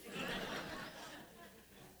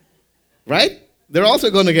Right? They're also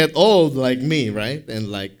going to get old like me, right? And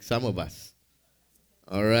like some of us.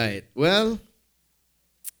 All right. Well,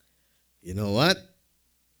 you know what?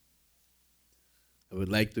 I would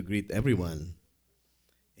like to greet everyone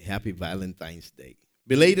a happy Valentine's Day.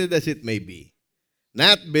 Belated as it may be.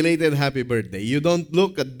 Not belated happy birthday. You don't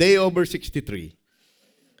look a day over 63.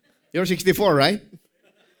 You're 64, right?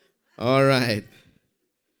 All right.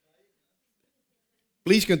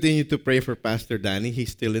 Please continue to pray for Pastor Danny. He's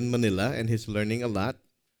still in Manila and he's learning a lot.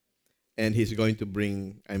 And he's going to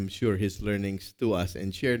bring, I'm sure, his learnings to us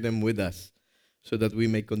and share them with us so that we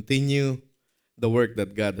may continue the work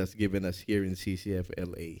that God has given us here in CCF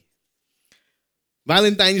LA.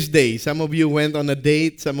 Valentine's Day. Some of you went on a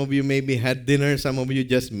date. Some of you maybe had dinner. Some of you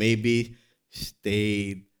just maybe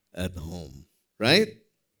stayed at home. Right?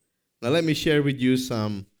 Now let me share with you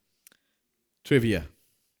some trivia.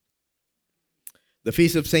 The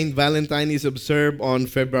Feast of Saint Valentine is observed on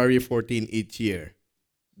February 14 each year.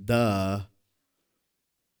 It's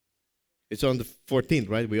on the 14th,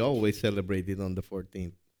 right? We always celebrate it on the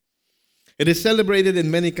 14th. It is celebrated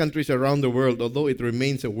in many countries around the world, although it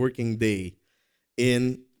remains a working day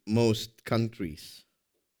in most countries.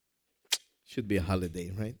 Should be a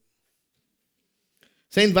holiday, right?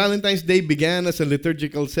 St. Valentine's Day began as a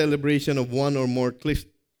liturgical celebration of one or more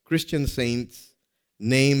Christian saints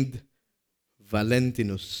named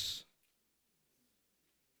Valentinus.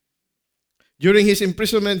 During his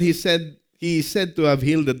imprisonment, he is said to have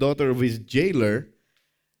healed the daughter of his jailer,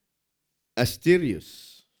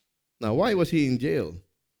 Asterius. Now, why was he in jail?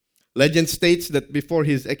 Legend states that before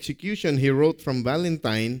his execution, he wrote from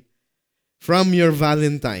Valentine, "From your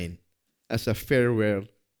Valentine," as a farewell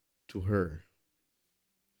to her.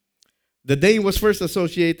 The day was first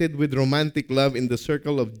associated with romantic love in the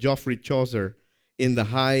circle of Geoffrey Chaucer in the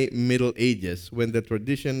High Middle Ages, when the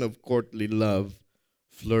tradition of courtly love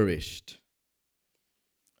flourished.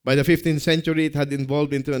 By the 15th century, it had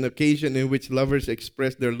evolved into an occasion in which lovers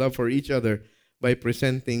expressed their love for each other by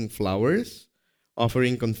presenting flowers,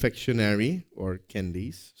 offering confectionery or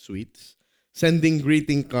candies, sweets, sending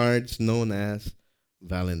greeting cards known as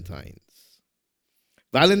Valentines.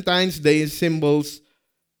 Valentine's Day symbols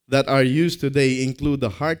that are used today include the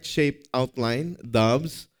heart-shaped outline,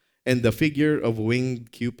 doves, and the figure of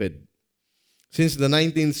winged Cupid. Since the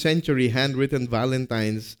 19th century, handwritten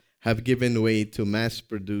valentines have given way to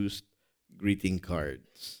mass-produced greeting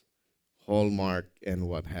cards, Hallmark, and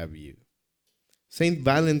what have you. Saint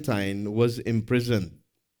Valentine was imprisoned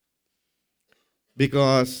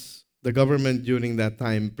because the government during that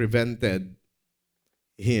time prevented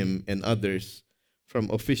him and others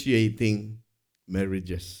from officiating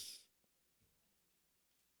marriages.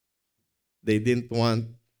 They didn't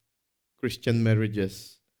want Christian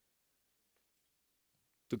marriages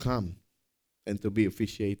to come and to be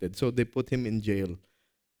officiated. So they put him in jail.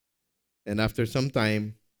 And after some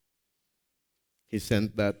time, he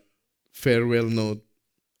sent that farewell note,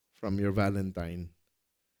 "From your Valentine,"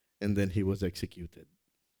 and then he was executed.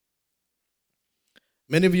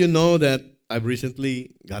 Many of you know that I've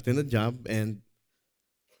recently gotten a job, and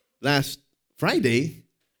last Friday,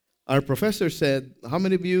 our professor said, "How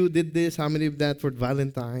many of you did this? How many of that for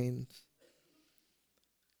Valentine's?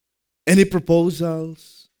 Any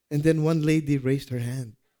proposals?" And then one lady raised her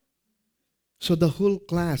hand. So the whole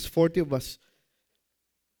class, 40 of us,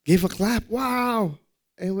 gave a clap. Wow!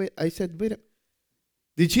 And I said, "Wait,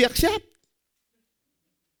 did she accept?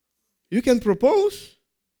 You can propose,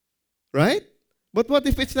 right? But what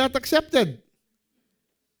if it's not accepted?"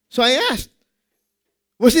 So I asked,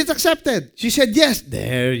 "Was it accepted?" She said, "Yes."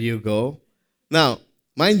 There you go. Now,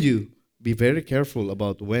 mind you, be very careful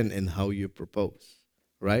about when and how you propose,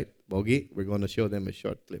 right? Bogie, we're going to show them a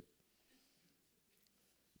short clip.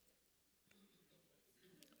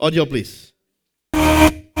 Audio, please.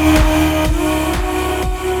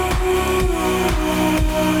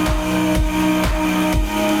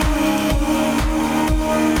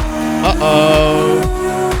 Uh-oh.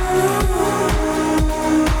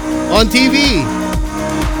 On TV.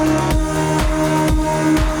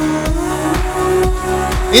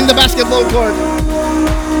 In the basketball court.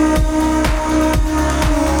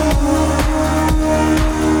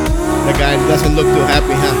 The guy doesn't look too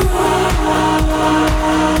happy, huh?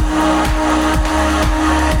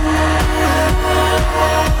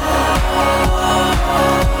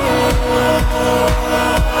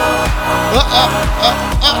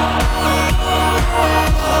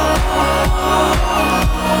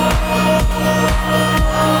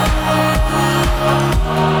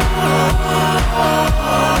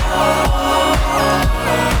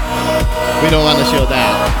 We don't want to show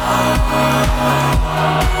that.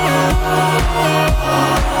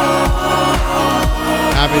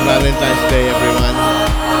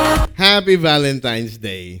 Happy Valentine's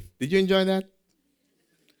Day. Did you enjoy that?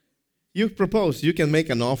 You propose, you can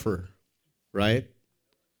make an offer, right?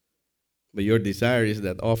 But your desire is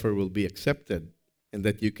that offer will be accepted and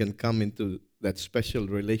that you can come into that special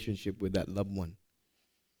relationship with that loved one.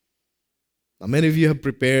 Now, many of you have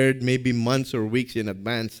prepared maybe months or weeks in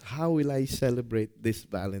advance. How will I celebrate this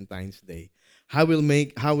Valentine's Day? How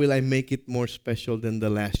will I make it more special than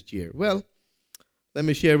the last year? Well, let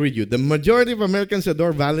me share with you. The majority of Americans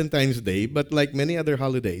adore Valentine's Day, but like many other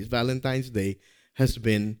holidays, Valentine's Day has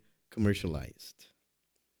been commercialized.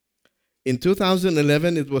 In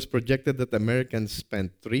 2011, it was projected that Americans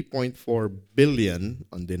spent $3.4 billion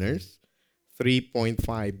on dinners,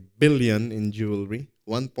 $3.5 billion in jewelry,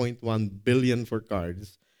 $1.1 billion for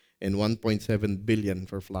cards, and $1.7 billion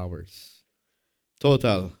for flowers.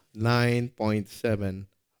 Total, $9.7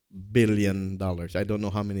 billion. I don't know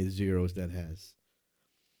how many zeros that has.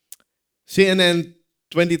 CNN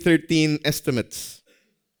 2013 estimates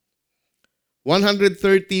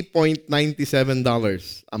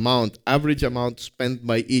 $130.97 average amount spent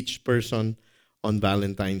by each person on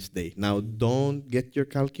Valentine's Day. Now, don't get your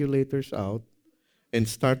calculators out and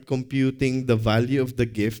start computing the value of the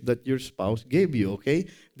gift that your spouse gave you, okay?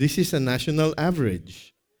 This is a national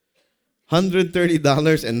average.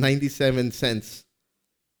 $130.97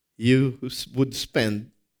 you would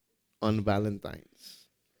spend on Valentine's.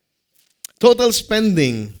 Total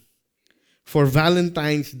spending for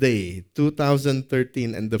Valentine's Day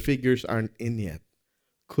 2013, and the figures aren't in yet,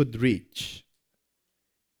 could reach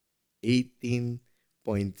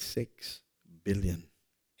 $18.6 billion.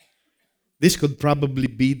 This could probably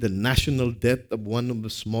be the national debt of one of the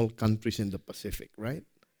small countries in the Pacific, right?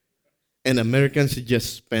 And Americans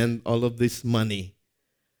just spend all of this money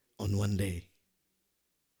on one day,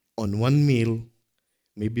 on one meal,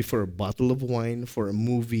 maybe for a bottle of wine, for a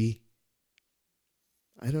movie.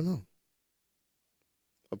 I don't know.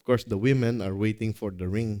 Of course, the women are waiting for the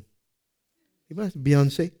ring.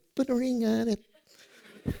 Beyonce, put a ring on it.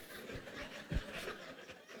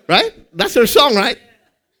 Right? That's her song, right?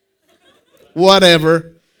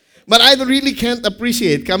 Whatever. But I really can't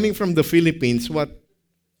appreciate, coming from the Philippines, what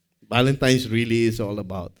Valentine's really is all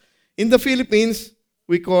about. In the Philippines,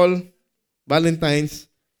 we call Valentine's,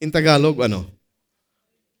 in Tagalog, ano?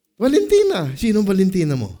 Valentina. Sino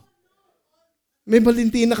Valentina mo? May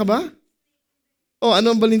Valentina ka ba? O,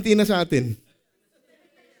 ano ang Valentina sa atin?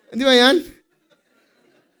 Di ba yan?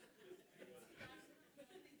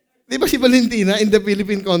 Di ba si Valentina in the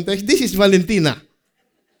Philippine context? This is Valentina.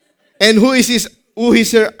 And who is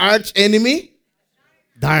her arch enemy?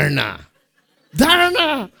 Darna.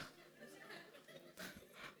 Darna!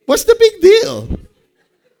 What's the big deal?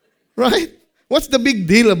 Right? What's the big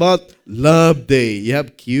deal about Love Day? You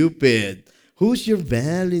have Cupid. Who's your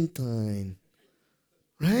Valentine?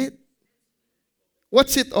 Right?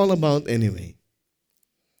 What's it all about anyway?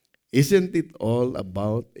 Isn't it all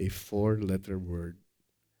about a 4-letter word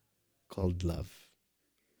called love?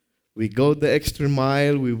 We go the extra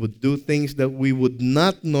mile. We would do things that we would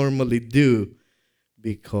not normally do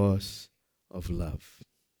because of love.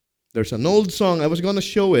 There's an old song. I was going to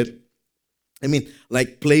show it. I mean,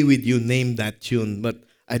 like Play With You, name that tune. But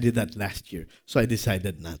I did that last year. So I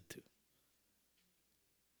decided not to.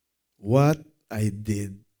 What I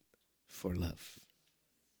did for love.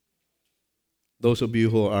 Those of you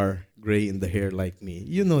who are gray in the hair like me,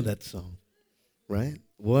 you know that song, right?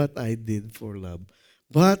 What I did for love.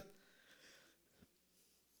 But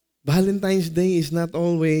Valentine's Day is not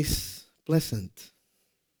always pleasant.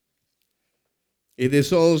 It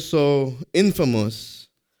is also infamous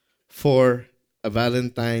for a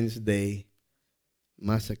Valentine's Day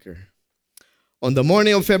massacre. On the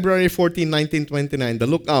morning of February 14, 1929, the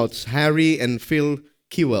lookouts, Harry and Phil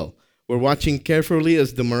Kewell, were watching carefully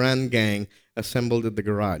as the Moran gang assembled at the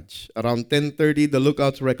garage. Around 10:30, the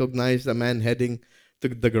lookouts recognized a man heading to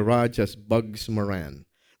the garage as Bugs Moran.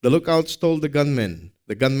 The lookouts told the gunmen.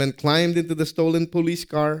 The gunmen climbed into the stolen police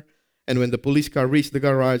car, and when the police car reached the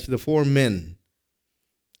garage, the 4 men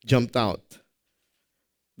jumped out.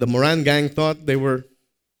 The Moran gang thought they were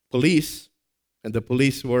police, and the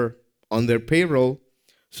police were on their payroll,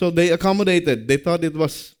 so they accommodated. They thought it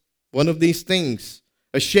was one of these things,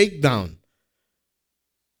 a shakedown.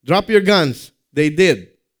 Drop your guns. They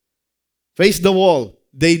did. Face the wall.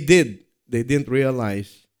 They did. They didn't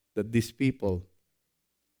realize that these people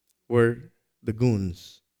were the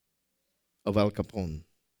goons of Al Capone.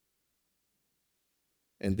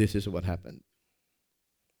 And this is what happened.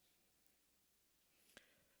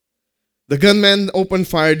 The gunmen opened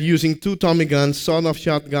fire using 2 Tommy guns, sawed-off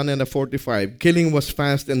shotgun, and a .45. Killing was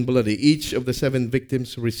fast and bloody. Each of the 7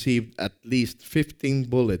 victims received at least 15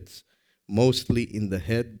 bullets mostly in the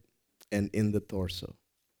head and in the torso.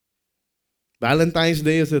 Valentine's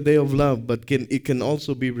Day is a day of love, but it can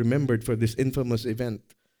also be remembered for this infamous event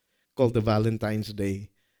called the Valentine's Day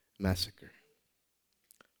Massacre.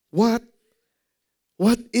 What?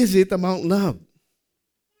 What is it about love?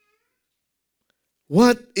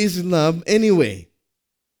 What is love anyway?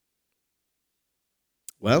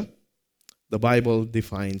 Well, the Bible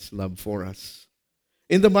defines love for us.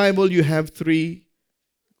 In the Bible, you have three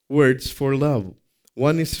words for love.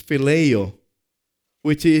 One is phileo,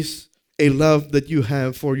 which is a love that you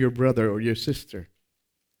have for your brother or your sister.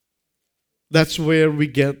 That's where we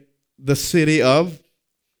get the city of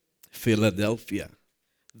Philadelphia,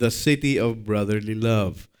 the city of brotherly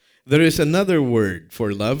love. There is another word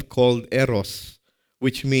for love called eros,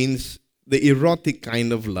 which means the erotic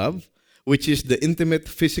kind of love, which is the intimate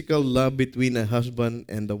physical love between a husband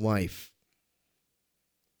and a wife.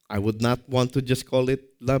 I would not want to just call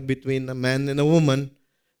it love between a man and a woman,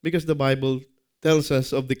 because the Bible tells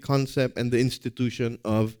us of the concept and the institution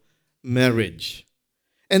of marriage.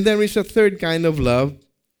 And there is a third kind of love,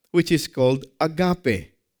 which is called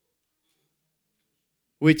agape,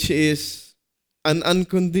 which is an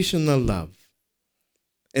unconditional love.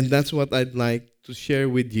 And that's what I'd like to share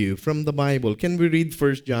with you from the Bible. Can we read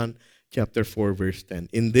 1 John chapter 4, verse 10?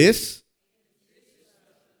 In this,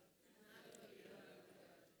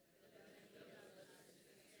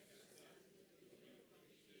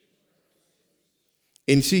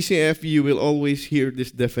 in CCF, you will always hear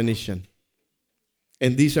this definition.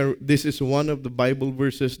 And this is one of the Bible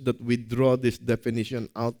verses that we draw this definition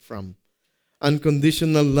out from.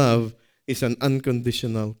 Unconditional love is an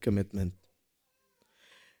unconditional commitment.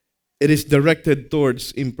 It is directed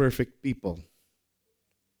towards imperfect people.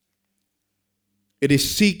 It is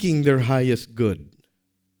seeking their highest good.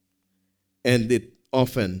 And it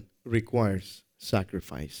often requires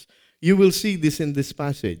sacrifice. You will see this in this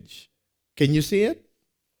passage. Can you see it?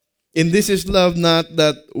 In this is love, not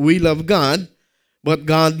that we love God, but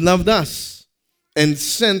God loved us and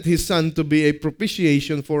sent His Son to be a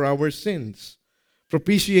propitiation for our sins.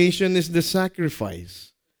 Propitiation is the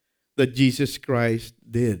sacrifice that Jesus Christ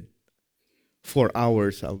did for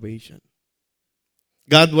our salvation.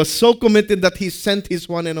 God was so committed that He sent His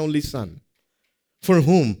one and only Son. For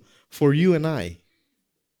whom? For you and I,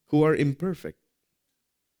 who are imperfect.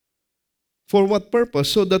 For what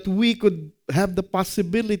purpose? So that we could have the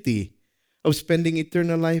possibility of spending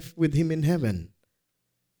eternal life with Him in heaven.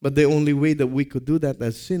 But the only way that we could do that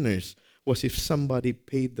as sinners was if somebody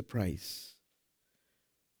paid the price.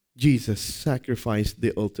 Jesus sacrificed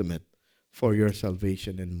the ultimate for your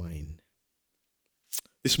salvation and mine.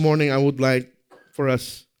 This morning, I would like for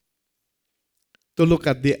us to look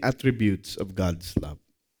at the attributes of God's love.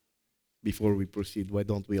 Before we proceed, why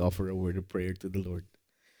don't we offer a word of prayer to the Lord?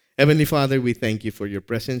 Heavenly Father, we thank You for Your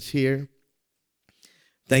presence here.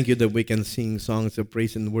 Thank You that we can sing songs of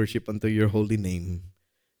praise and worship unto Your holy name.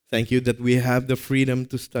 Thank You that we have the freedom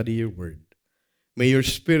to study Your word. May Your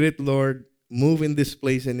Spirit, Lord, move in this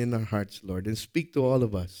place and in our hearts, Lord, and speak to all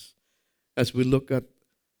of us as we look at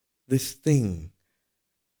this thing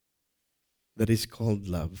that is called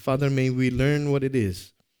love. Father, may we learn what it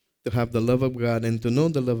is to have the love of God and to know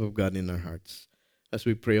the love of God in our hearts as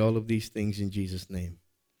we pray all of these things in Jesus' name.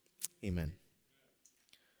 Amen.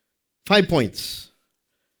 5 points.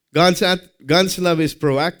 God's love is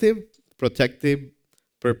proactive, protective,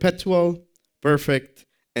 perpetual, perfect,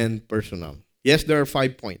 and personal. Yes, there are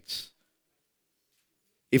 5 points.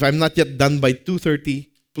 If I'm not yet done by 2:30,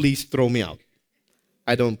 please throw me out.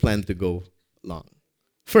 I don't plan to go long.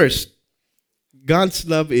 First, God's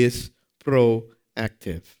love is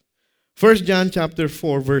proactive. 1 John chapter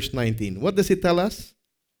 4, verse 19. What does it tell us?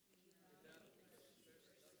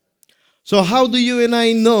 So how do you and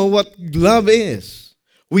I know what love is?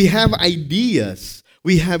 We have ideas,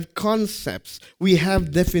 we have concepts, we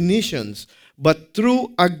have definitions, but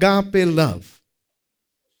true agape love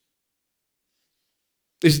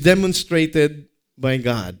is demonstrated by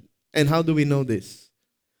God. And how do we know this?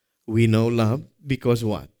 We know love because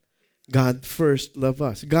what? God first loved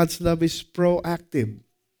us. God's love is proactive.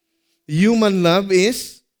 Human love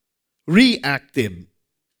is reactive.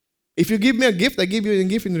 If you give me a gift, I give you a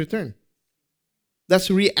gift in return. That's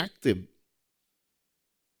reactive.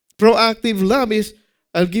 Proactive love is,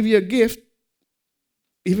 I'll give you a gift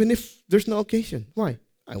even if there's no occasion. Why?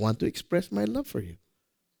 I want to express my love for you.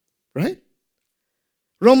 Right?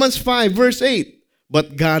 Romans 5, verse 8.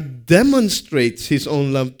 But God demonstrates His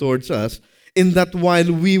own love towards us in that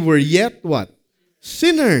while we were yet what?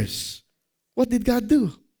 Sinners. What did God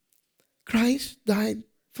do? Christ died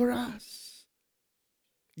for us.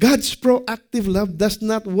 God's proactive love does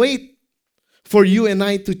not wait for you and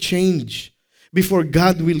I to change before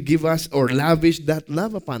God will give us or lavish that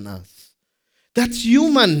love upon us. That's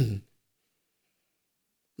human.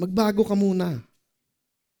 Magbago ka muna.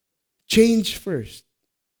 Change first.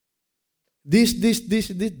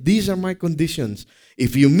 These are my conditions.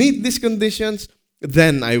 If you meet these conditions,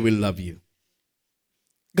 then I will love you.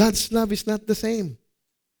 God's love is not the same.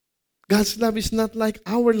 God's love is not like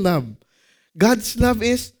our love. God's love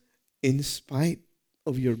is in spite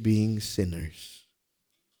of your being sinners.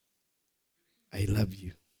 I love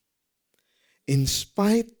you. In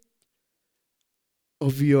spite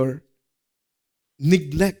of your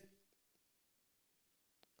neglect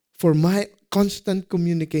for my constant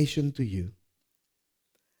communication to you,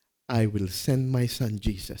 I will send my son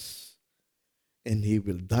Jesus, and he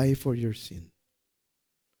will die for your sin,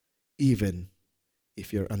 even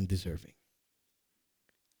if you're undeserving.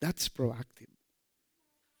 That's proactive,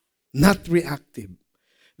 not reactive.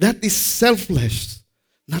 That is selfless,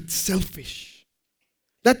 not selfish.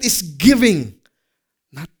 That is giving,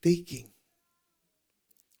 not taking.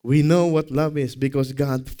 We know what love is because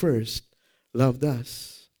God first loved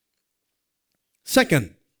us.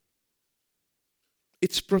 Second,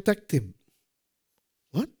 it's protective.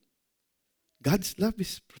 What? God's love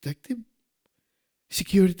is protective?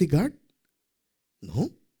 Security guard? No.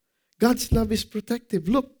 God's love is protective.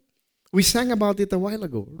 Look, we sang about it a while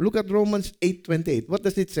ago. Look at Romans 8:28. What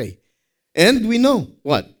does it say? And we know.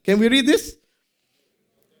 What? Can we read this?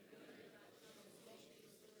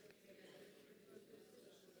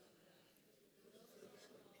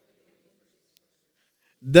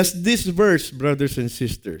 Does this verse, brothers and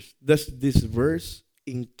sisters, does this verse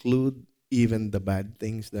include even the bad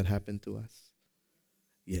things that happen to us?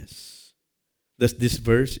 Yes. Does this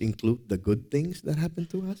verse include the good things that happen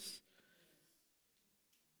to us?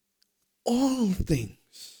 All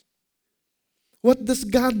things. What does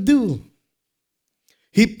God do?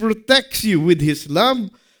 He protects you with His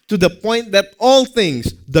love to the point that all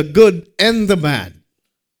things, the good and the bad,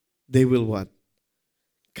 they will what?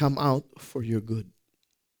 Come out for your good.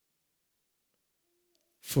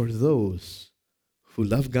 For those who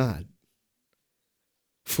love God,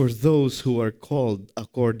 for those who are called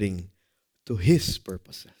according to His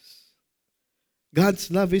purposes. God's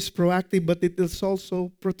love is proactive, but it is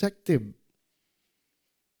also protective.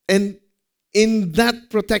 And in that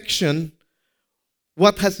protection,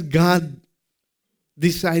 what has God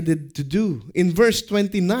decided to do? In verse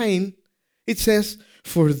 29, it says,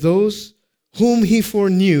 for those whom He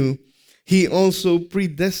foreknew, He also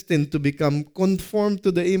predestined to become conformed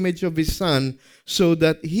to the image of His Son, so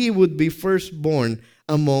that He would be firstborn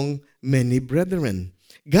among many brethren.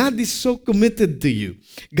 God is so committed to you.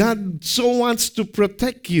 God so wants to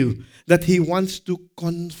protect you that He wants to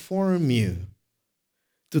conform you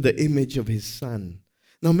to the image of His Son.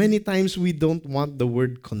 Now, many times we don't want the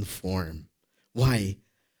word conform. Why?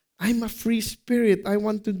 I'm a free spirit. I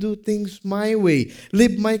want to do things my way,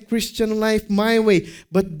 live my Christian life my way.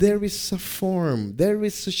 But there is a form, there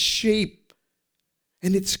is a shape,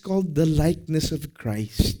 and it's called the likeness of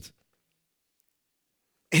Christ.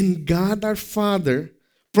 And God our Father,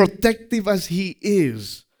 protective as He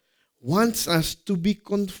is, wants us to be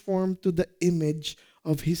conformed to the image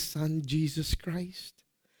of His Son, Jesus Christ.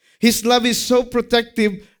 His love is so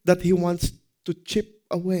protective that He wants to chip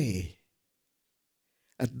away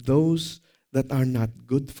at those that are not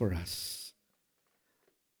good for us.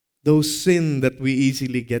 Those sin that we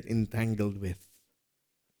easily get entangled with.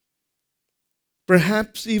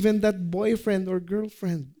 Perhaps even that boyfriend or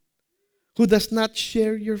girlfriend who does not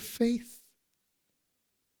share your faith.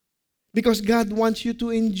 Because God wants you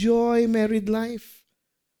to enjoy married life.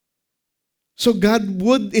 So God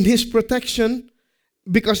would, in His protection,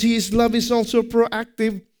 because His love is also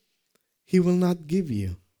proactive, He will not give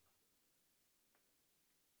you.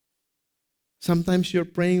 Sometimes you're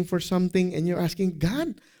praying for something and you're asking,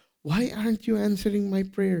 God, why aren't you answering my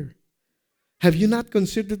prayer? Have you not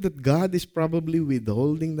considered that God is probably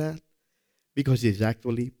withholding that because He's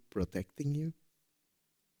actually protecting you?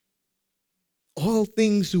 All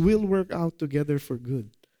things will work out together for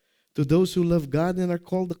good to those who love God and are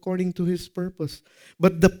called according to His purpose.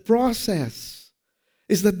 But the process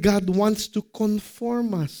is that God wants to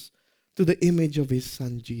conform us to the image of His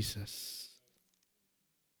Son, Jesus.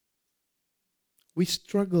 We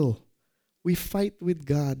struggle. We fight with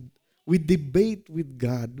God. We debate with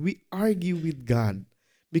God. We argue with God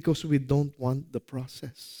because we don't want the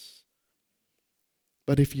process.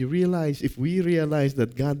 But if we realize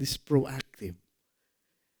that God is proactive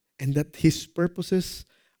and that His purposes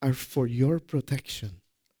are for your protection,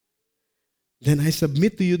 then I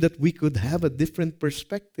submit to you that we could have a different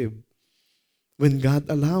perspective when God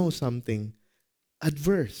allows something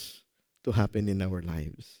adverse to happen in our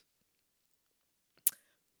lives.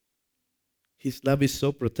 His love is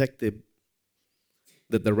so protective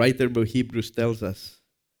that the writer of Hebrews tells us,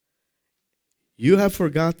 you have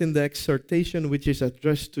forgotten the exhortation which is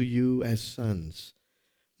addressed to you as sons.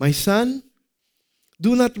 My son,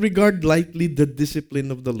 do not regard lightly the discipline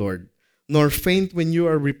of the Lord, nor faint when you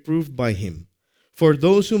are reproved by him. For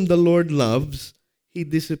those whom the Lord loves, he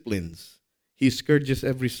disciplines. He scourges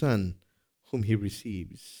every son whom he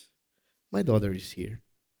receives. My daughter is here.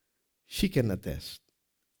 She can attest.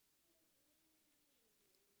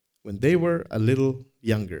 When they were a little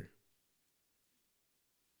younger,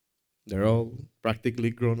 they're all practically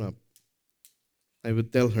grown up. I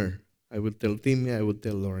would tell her, I would tell Timmy, I would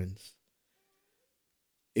tell Lawrence,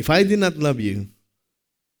 if I did not love you,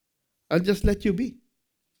 I'll just let you be.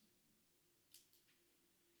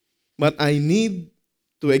 But I need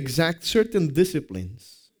to exact certain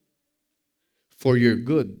disciplines for your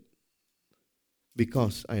good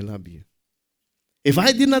because I love you. If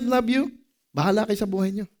I did not love you, bahala kayo sa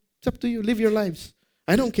buhay niyo. It's up to you. Live your lives.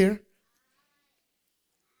 I don't care.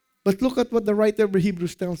 But look at what the writer of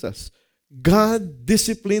Hebrews tells us. God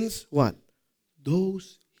disciplines what?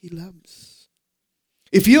 Those he loves.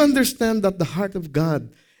 If you understand that the heart of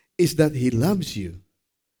God is that he loves you,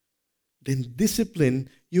 then discipline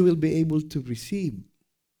you will be able to receive.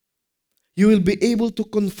 You will be able to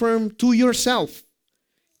confirm to yourself,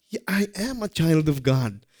 yeah, I am a child of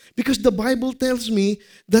God. Because the Bible tells me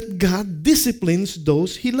that God disciplines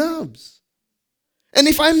those he loves. And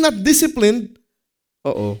if I'm not disciplined,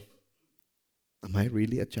 am I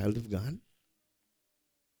really a child of God?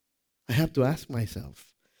 I have to ask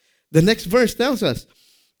myself. The next verse tells us,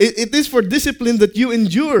 it is for discipline that you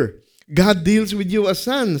endure. God deals with you as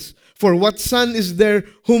sons. For what son is there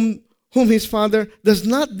whom his father does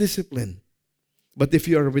not discipline? But if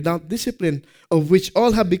you are without discipline, of which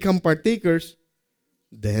all have become partakers,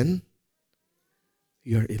 then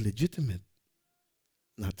you are illegitimate,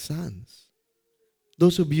 not sons.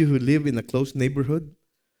 Those of you who live in a close neighborhood,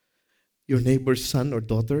 your neighbor's son or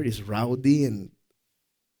daughter is rowdy and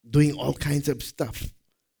doing all kinds of stuff.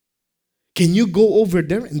 Can you go over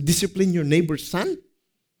there and discipline your neighbor's son?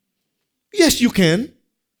 Yes, you can.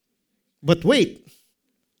 But wait.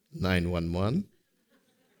 911.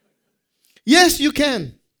 Yes, you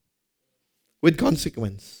can. With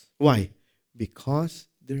consequence. Why? Because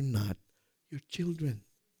they're not your children.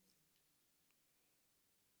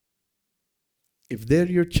 If they're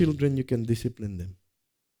your children, you can discipline them.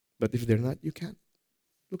 But if they're not, you can't.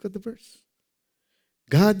 Look at the verse.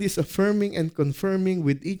 God is affirming and confirming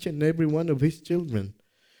with each and every one of his children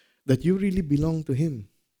that you really belong to him.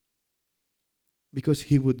 Because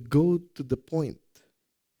he would go to the point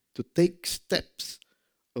to take steps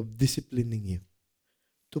of disciplining you,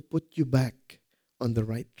 to put you back on the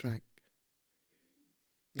right track.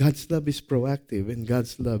 God's love is proactive and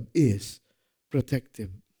God's love is protective.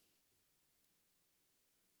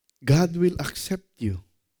 God will accept you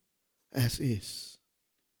as is.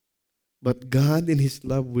 But God in his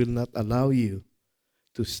love will not allow you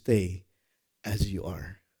to stay as you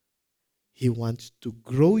are. He wants to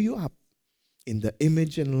grow you up in the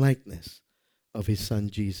image and likeness of his Son,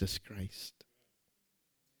 Jesus Christ.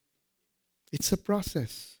 It's a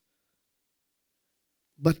process.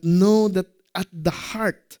 But know that at the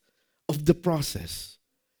heart of the process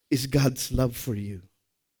is God's love for you.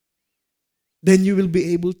 Then you will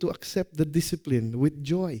be able to accept the discipline with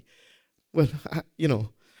joy. Well,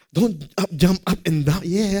 don't jump up and down.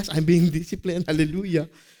 Yes, I'm being disciplined. Hallelujah.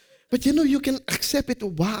 But you can accept it.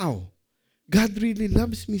 Wow. God really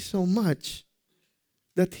loves me so much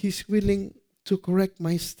that he's willing to correct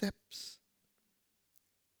my steps.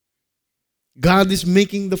 God is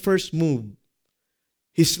making the first move.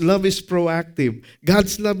 His love is proactive.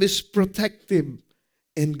 God's love is protective.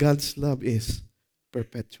 And God's love is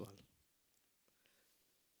perpetual.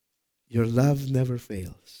 Your love never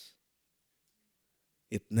fails.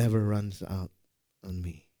 It never runs out on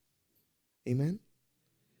me. Amen?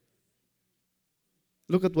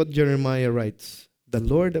 Look at what Jeremiah writes. The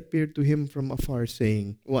Lord appeared to him from afar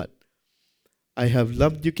saying, what? I have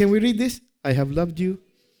loved you. Can we read this? I have loved you.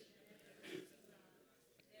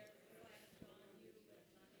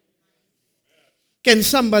 Can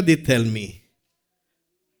somebody tell me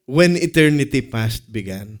when eternity past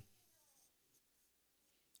began?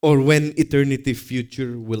 Or when eternity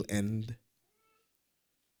future will end?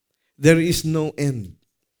 There is no end.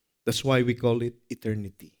 That's why we call it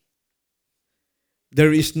eternity.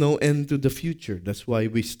 There is no end to the future. That's why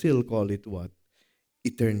we still call it what?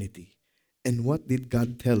 Eternity. And what did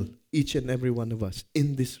God tell each and every one of us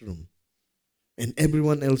in this room and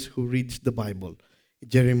everyone else who reads the Bible.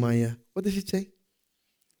 Jeremiah, what does it say?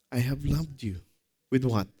 I have loved you with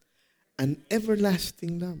what? An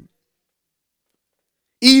everlasting love.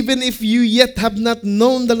 Even if you yet have not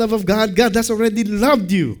known the love of God, God has already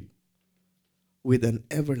loved you with an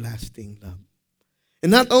everlasting love.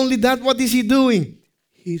 And not only that, what is He doing?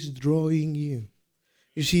 He's drawing you.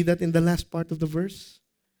 You see that in the last part of the verse?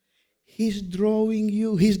 He's drawing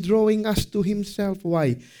you. He's drawing us to Himself.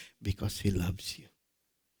 Why? Because He loves you.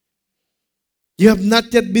 You have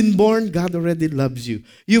not yet been born, God already loves you.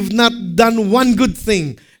 You've not done one good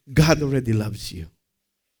thing, God already loves you.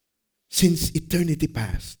 Since eternity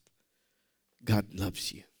past, God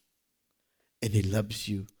loves you. And He loves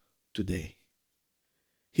you today.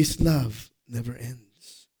 His love never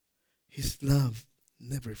ends. His love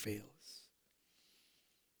never fails.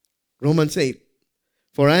 Romans 8.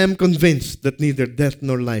 For I am convinced that neither death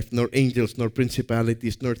nor life, nor angels, nor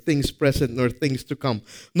principalities, nor things present, nor things to come,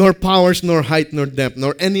 nor powers, nor height, nor depth,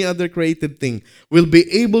 nor any other created thing will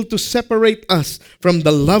be able to separate us from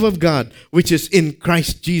the love of God which is in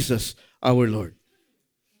Christ Jesus our Lord.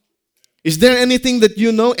 Is there anything that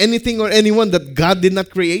you know, anything or anyone that God did not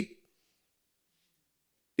create?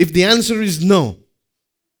 If the answer is no,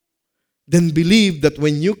 then believe that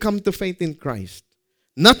when you come to faith in Christ,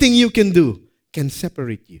 nothing you can do can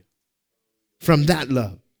separate you from that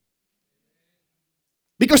love.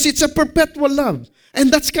 Because it's a perpetual love. And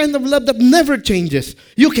that's kind of love that never changes.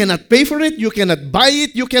 You cannot pay for it. You cannot buy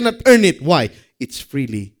it. You cannot earn it. Why? It's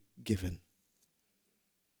freely given.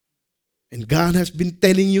 And God has been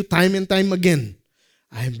telling you time and time again,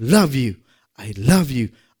 I love you. I love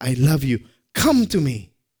you. I love you. Come to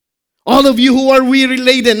me. All of you who are weary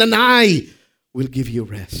laden, and I will give you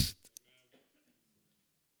rest.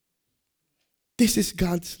 This is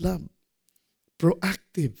God's love.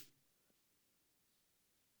 Proactive,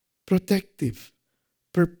 protective,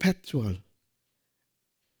 perpetual.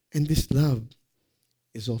 And this love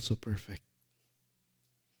is also perfect.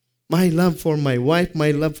 My love for my wife, my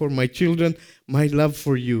love for my children, my love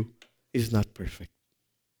for you is not perfect.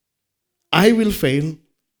 I will fail.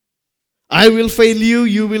 I will fail you,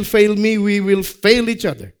 you will fail me, we will fail each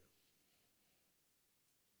other.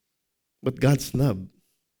 But God's love,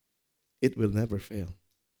 it will never fail.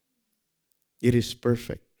 It is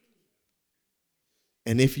perfect.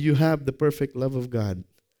 And if you have the perfect love of God,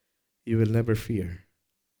 you will never fear.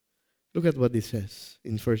 Look at what it says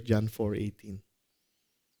in 1 John 4:18.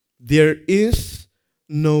 There is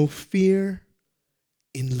no fear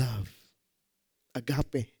in love.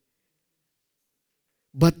 Agape.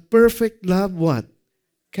 But perfect love, what?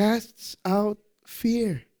 Casts out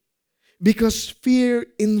fear. Because fear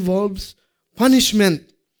involves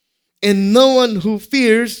punishment. And no one who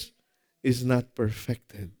fears is not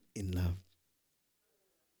perfected in love.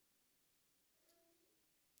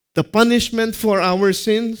 The punishment for our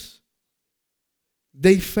sins,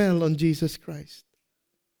 they fell on Jesus Christ.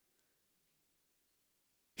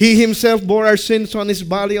 He Himself bore our sins on His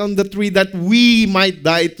body on the tree that we might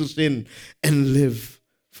die to sin and live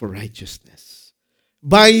for righteousness.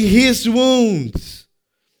 By His wounds,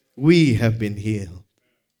 we have been healed.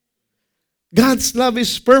 God's love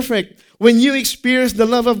is perfect. When you experience the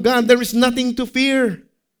love of God, there is nothing to fear.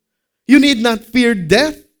 You need not fear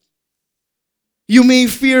death. You may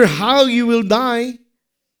fear how you will die.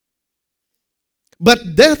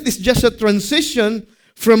 But death is just a transition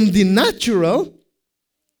from the natural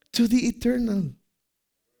to the eternal.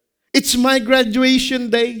 It's my graduation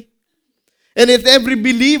day. And it's every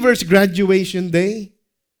believer's graduation day.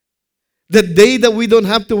 The day that we don't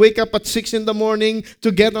have to wake up at 6 in the morning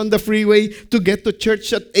to get on the freeway, to get to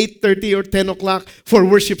church at 8:30 or 10 o'clock for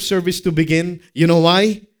worship service to begin. You know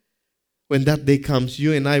why? When that day comes,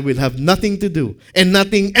 you and I will have nothing to do and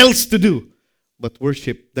nothing else to do but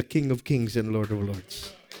worship the King of Kings and Lord of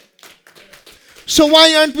Lords. So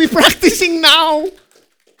why aren't we practicing now?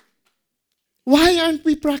 Why aren't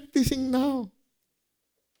we practicing now?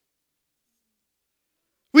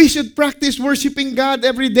 We should practice worshiping God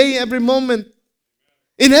every day, every moment,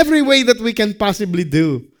 in every way that we can possibly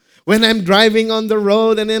do. When I'm driving on the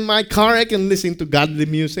road and in my car, I can listen to godly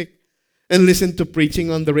music and listen to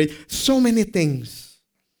preaching on the radio. So many things.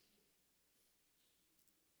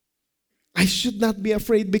 I should not be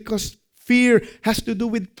afraid because fear has to do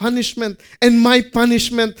with punishment. And my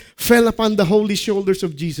punishment fell upon the holy shoulders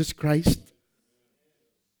of Jesus Christ.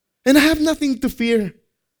 And I have nothing to fear.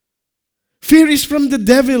 Fear is from the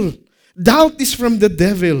devil. Doubt is from the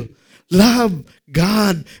devil. Love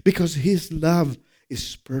God because His love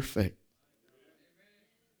is perfect.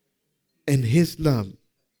 And His love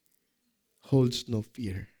holds no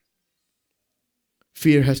fear.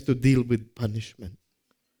 Fear has to deal with punishment.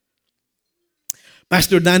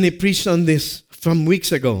 Pastor Danny preached on this from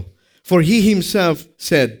weeks ago. For he himself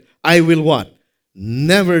said, I will what?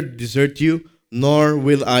 Never desert you, nor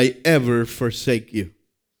will I ever forsake you.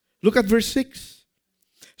 Look at verse 6.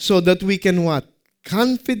 So that we can what?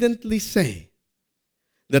 Confidently say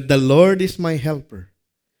that the Lord is my helper.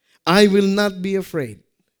 I will not be afraid.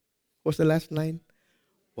 What's the last line?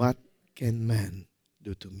 What can man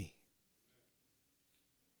do to me?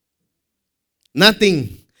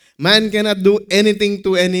 Nothing. Man cannot do anything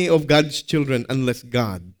to any of God's children unless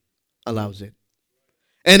God allows it.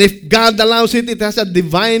 And if God allows it, it has a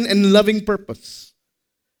divine and loving purpose.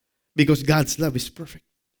 Because God's love is perfect.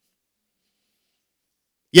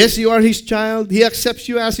 Yes, you are His child. He accepts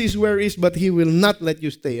you as is where is, but He will not let you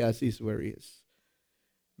stay as is where is.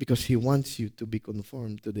 Because He wants you to be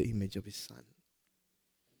conformed to the image of His Son.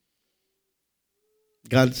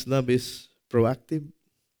 God's love is proactive.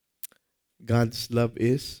 God's love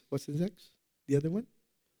is, what's the next? The other one?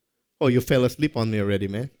 Oh, you fell asleep on me already,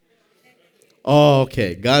 man. Oh,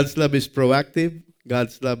 okay. God's love is proactive.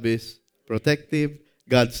 God's love is protective.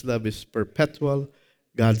 God's love is perpetual.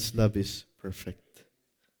 God's love is perfect.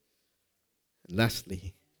 And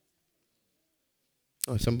lastly,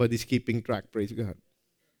 somebody's keeping track, praise God.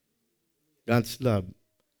 God's love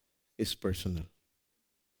is personal.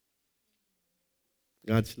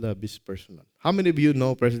 God's love is personal. How many of you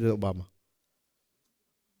know President Obama?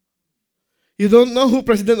 You don't know who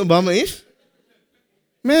President Obama is?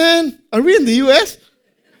 Man, are we in the U.S.?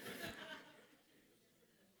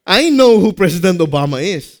 I know who President Obama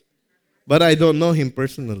is, but I don't know him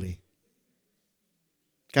personally.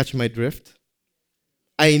 Catch my drift?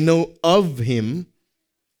 I know of him,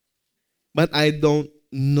 but I don't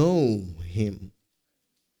know him.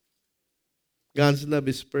 God's love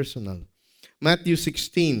is personal. Matthew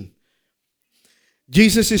 16.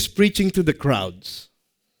 Jesus is preaching to the crowds.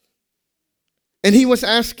 And he was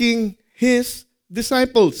asking his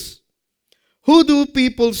disciples, who do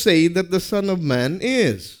people say that the Son of Man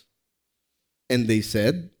is? And they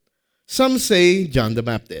said, some say John the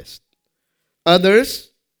Baptist,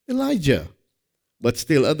 others Elijah, but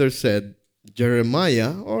still others said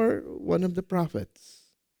Jeremiah or one of the prophets.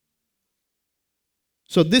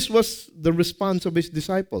 So this was the response of his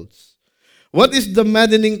disciples. What is the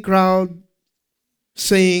maddening crowd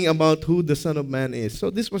saying about who the Son of Man is? So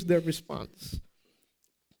this was their response.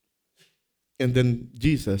 And then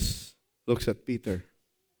Jesus looks at Peter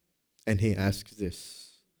and he asks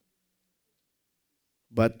this.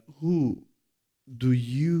 But who do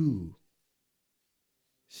you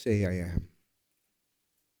say I am?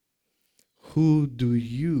 Who do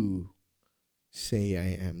you say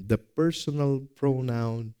I am? The personal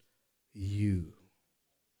pronoun you.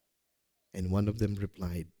 And one of them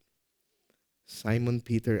replied, Simon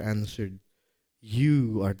Peter answered,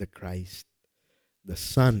 you are the Christ, the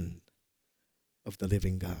Son of the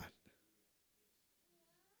living God.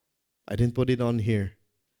 I didn't put it on here,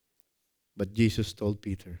 but Jesus told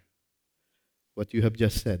Peter, what you have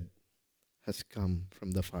just said has come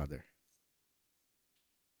from the Father.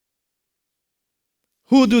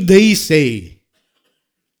 Who do they say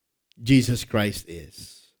Jesus Christ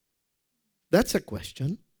is? That's a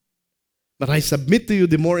question. But I submit to you,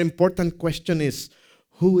 the more important question is,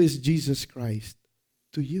 who is Jesus Christ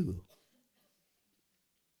to you?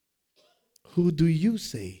 Who do you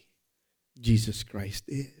say Jesus Christ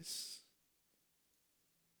is?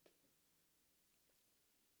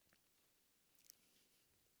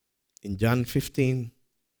 In John 15,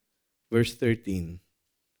 verse 13,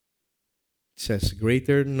 it says,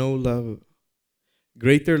 greater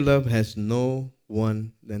love has no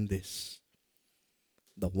one than this,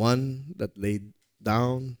 the one that laid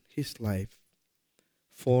down his life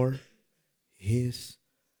for his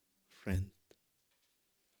friend.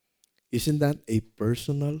 Isn't that a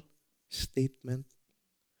personal statement?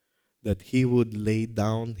 That he would lay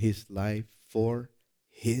down his life for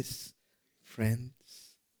his friends?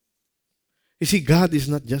 You see, God is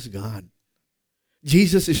not just God.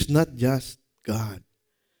 Jesus is not just God.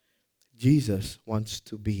 Jesus wants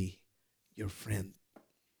to be your friend.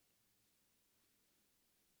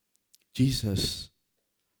 Jesus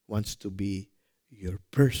wants to be your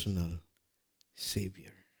personal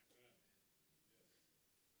Savior.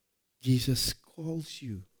 Jesus calls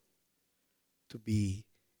you to be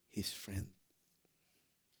his friend.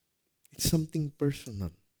 It's something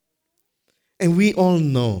personal. And we all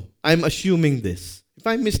know, I'm assuming this. If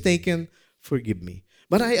I'm mistaken, forgive me.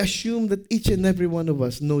 But I assume that each and every one of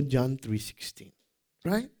us know John 3:16.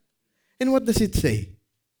 Right? And what does it say?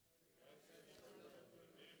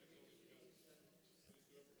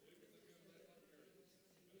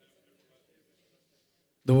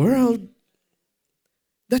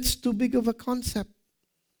 That's too big of a concept.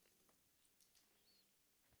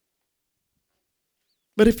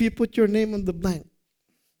 But if you put your name on the blank,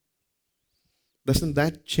 doesn't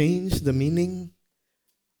that change the meaning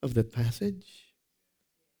of that passage?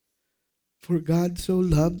 For God so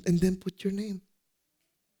loved, and then put your name.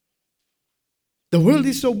 The world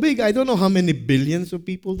is so big, I don't know how many billions of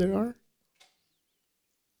people there are.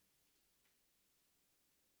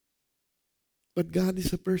 But God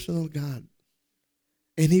is a personal God.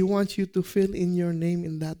 And He wants you to fill in your name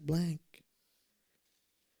in that blank.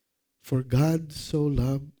 For God so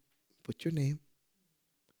loved, put your name,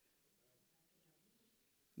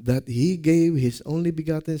 that He gave His only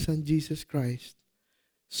begotten Son, Jesus Christ,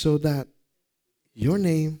 so that your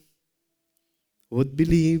name would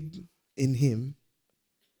believe in Him,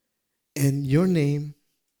 and your name,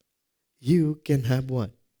 you can have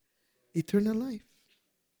what? Eternal life.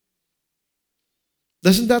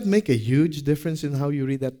 Doesn't that make a huge difference in how you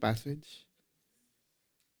read that passage?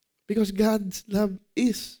 Because God's love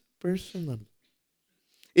is personal.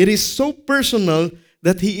 It is so personal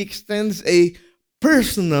that He extends a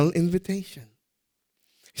personal invitation.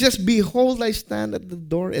 He says, behold, I stand at the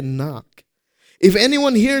door and knock. If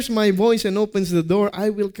anyone hears my voice and opens the door, I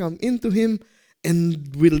will come into him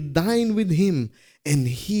and will dine with him, and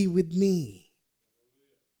he with me.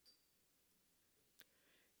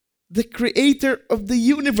 The creator of the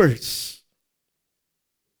universe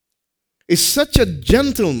is such a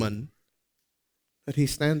gentleman that He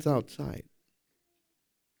stands outside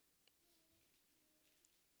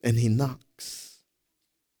and He knocks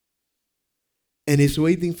and is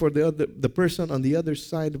waiting for the person on the other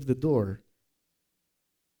side of the door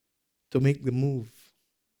to make the move,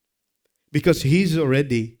 because He's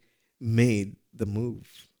already made the move.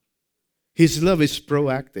 His love is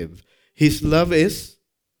proactive. His love is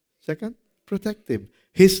second, protective.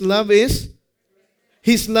 His love is,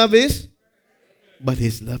 but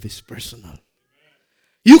His love is personal.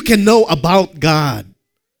 You can know about God,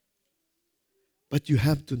 but you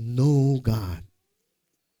have to know God.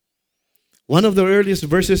 One of the earliest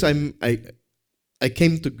verses I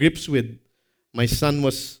came to grips with, my son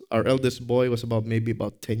was, our eldest boy was maybe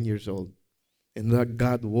about 10 years old. And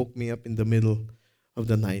God woke me up in the middle of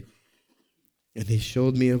the night. And He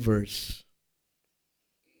showed me a verse.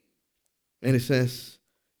 And it says,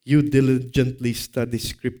 you diligently study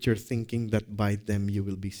Scripture, thinking that by them you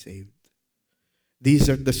will be saved. These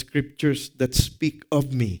are the Scriptures that speak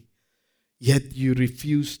of me, yet you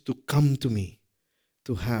refuse to come to me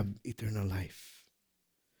to have eternal life.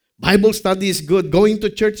 Bible study is good. Going to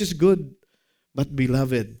church is good. But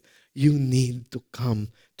beloved, you need to come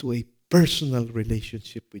to a personal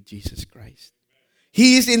relationship with Jesus Christ.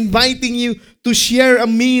 He is inviting you to share a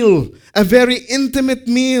meal, a very intimate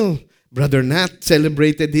meal. Brother Nat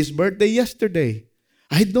celebrated his birthday yesterday.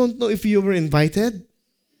 I don't know if you were invited.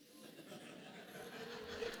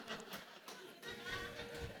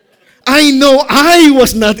 I know I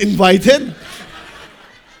was not invited.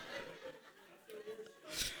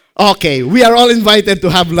 Okay, we are all invited to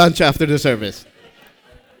have lunch after the service.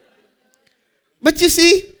 But you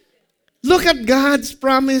see, look at God's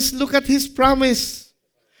promise. Look at His promise.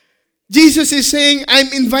 Jesus is saying,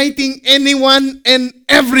 I'm inviting anyone and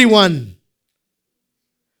everyone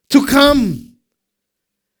to come.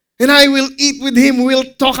 And I will eat with him.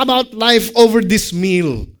 We'll talk about life over this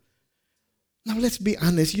meal. Now, let's be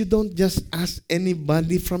honest. You don't just ask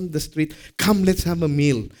anybody from the street, come, let's have a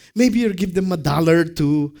meal. Maybe you give them $1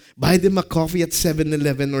 to buy them a coffee at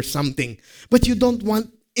 7-Eleven or something. But you don't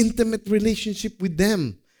want intimate relationship with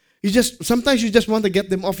them. Sometimes you just want to get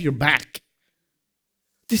them off your back.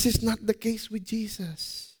 This is not the case with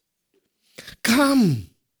Jesus. Come.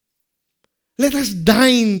 Let us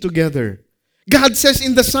dine together. God says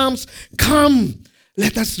in the Psalms, come,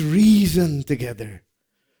 let us reason together.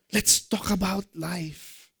 Let's talk about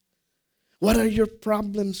life. What are your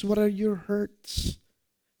problems? What are your hurts?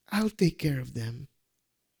 I'll take care of them.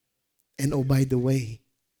 And oh, by the way,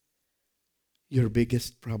 your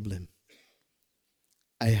biggest problem,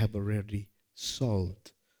 I have already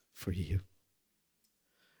solved for you.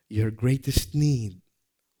 Your greatest need,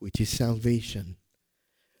 which is salvation,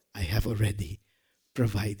 I have already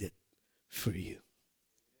provided for you.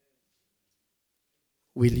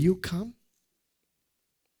 Will you come?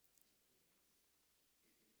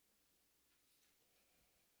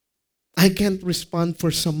 I can't respond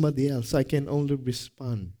for somebody else. I can only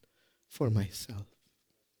respond for myself.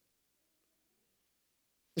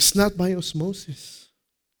 It's not by osmosis.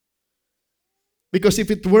 Because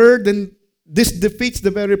if it were, then this defeats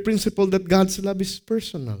the very principle that God's love is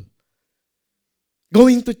personal.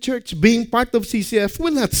 Going to church, being part of CCF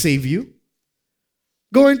will not save you.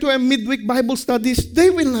 Going to a midweek Bible studies, they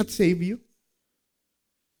will not save you.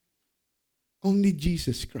 Only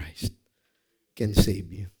Jesus Christ can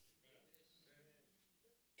save you.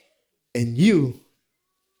 And you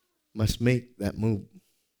must make that move.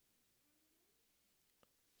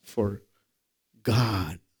 For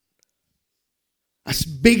God, as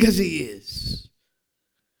big as He is,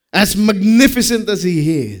 as magnificent as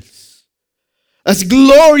He is, as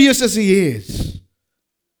glorious as He is,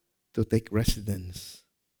 to take residence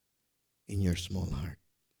in your small heart.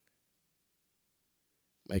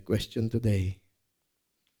 My question today,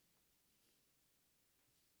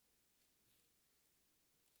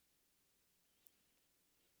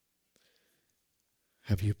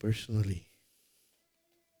 have you personally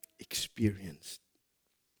experienced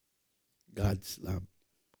God's love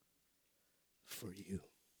for you?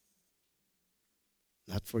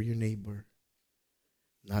 Not for your neighbor,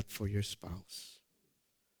 not for your spouse,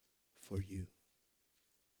 for you.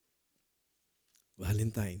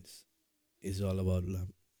 Valentine's is all about love.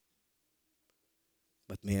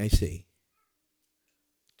 But may I say,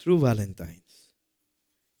 true Valentine's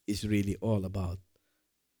is really all about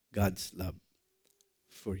God's love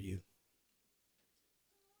for you.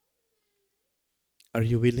 Are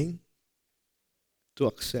you willing to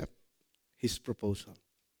accept His proposal?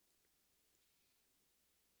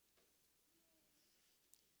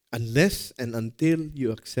 Unless and until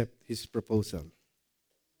you accept His proposal,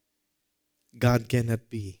 God cannot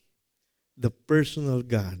be the personal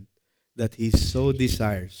God that He so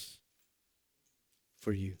desires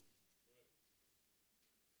for you.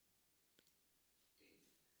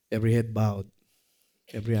 Every head bowed,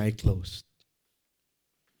 every eye closed.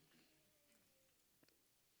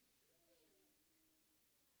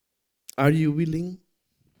 Are you willing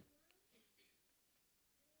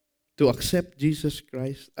to accept Jesus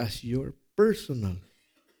Christ as your personal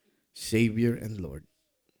Savior and Lord?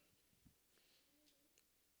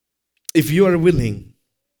 If you are willing,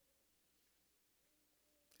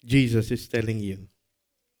 Jesus is telling you,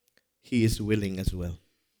 He is willing as well.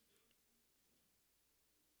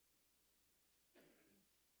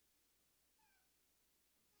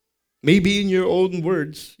 Maybe in your own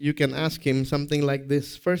words, you can ask Him something like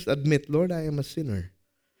this. First, admit, Lord, I am a sinner.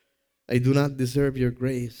 I do not deserve your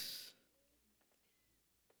grace.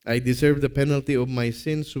 I deserve the penalty of my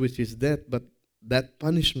sins, which is death, but that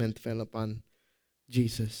punishment fell upon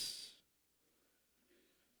Jesus.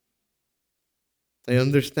 I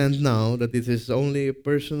understand now that it is only a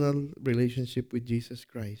personal relationship with Jesus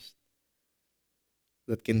Christ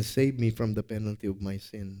that can save me from the penalty of my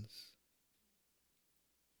sins.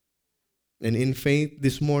 And in faith,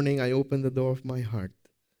 this morning, I open the door of my heart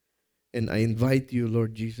and I invite you,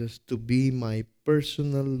 Lord Jesus, to be my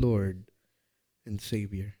personal Lord and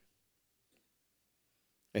Savior.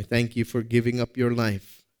 I thank you for giving up your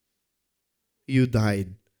life. You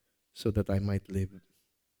died so that I might live.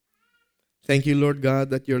 Thank you, Lord God,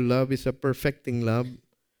 that your love is a perfecting love,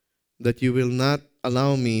 that you will not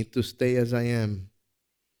allow me to stay as I am,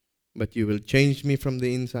 but you will change me from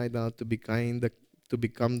the inside out to become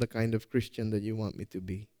the kind of Christian that you want me to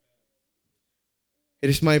be. It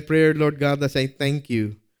is my prayer, Lord God, as I thank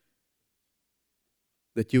you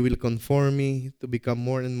that you will conform me to become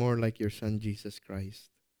more and more like your Son, Jesus Christ.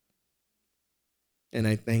 And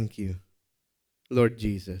I thank you, Lord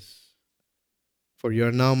Jesus, for you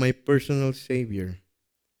are now my personal Savior,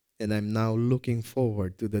 and I'm now looking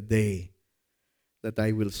forward to the day that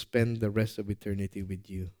I will spend the rest of eternity with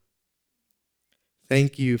you.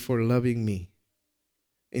 Thank you for loving me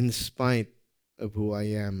in spite of who I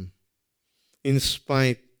am, in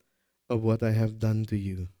spite of what I have done to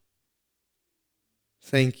you.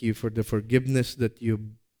 Thank you for the forgiveness that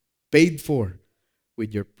you paid for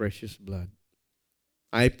with your precious blood.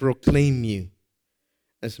 I proclaim you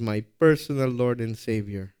as my personal Lord and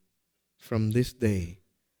Savior from this day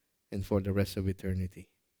and for the rest of eternity.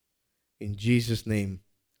 In Jesus' name,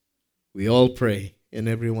 we all pray. And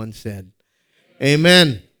everyone said,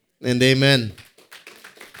 Amen and amen.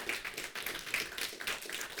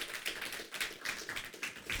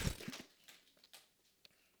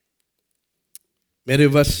 Many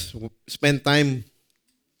of us spend time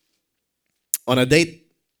on a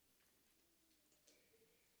date.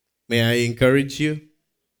 May I encourage you?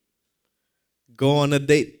 Go on a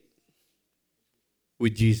date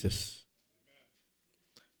with Jesus.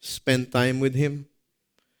 Spend time with Him.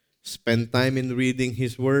 Spend time in reading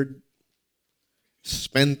His Word.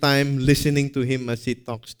 Spend time listening to Him as He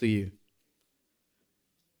talks to you.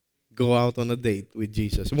 Go out on a date with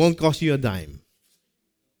Jesus. It won't cost you a dime.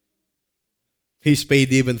 He's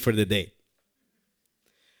paid even for the date.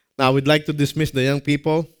 Now, I would like to dismiss the young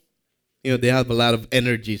people. They have a lot of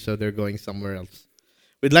energy, so they're going somewhere else.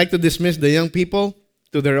 We'd like to dismiss the young people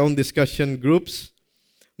to their own discussion groups,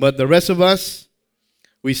 but the rest of us,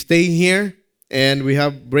 we stay here and we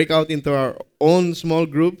have break out into our own small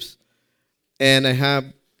groups. And I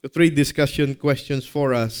have 3 discussion questions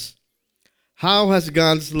for us. How has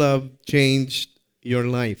God's love changed your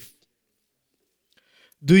life?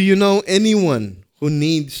 Do you know anyone who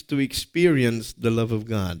needs to experience the love of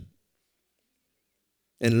God?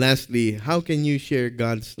 And lastly, how can you share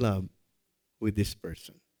God's love with this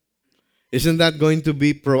person? Isn't that going to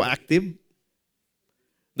be proactive?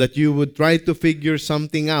 That you would try to figure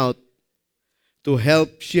something out to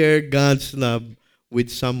help share God's love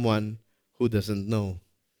with someone who doesn't know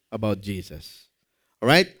about Jesus. All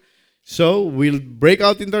right? So we'll break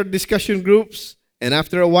out into our discussion groups, and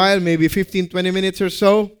after a while, maybe 15, 20 minutes or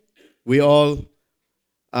so, we all,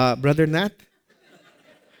 Brother Nat?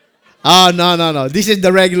 Oh, no. This is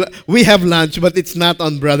the regular, we have lunch, but it's not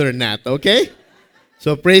on Brother Nat, okay?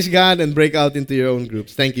 So praise God and break out into your own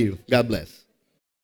groups. Thank you. God bless.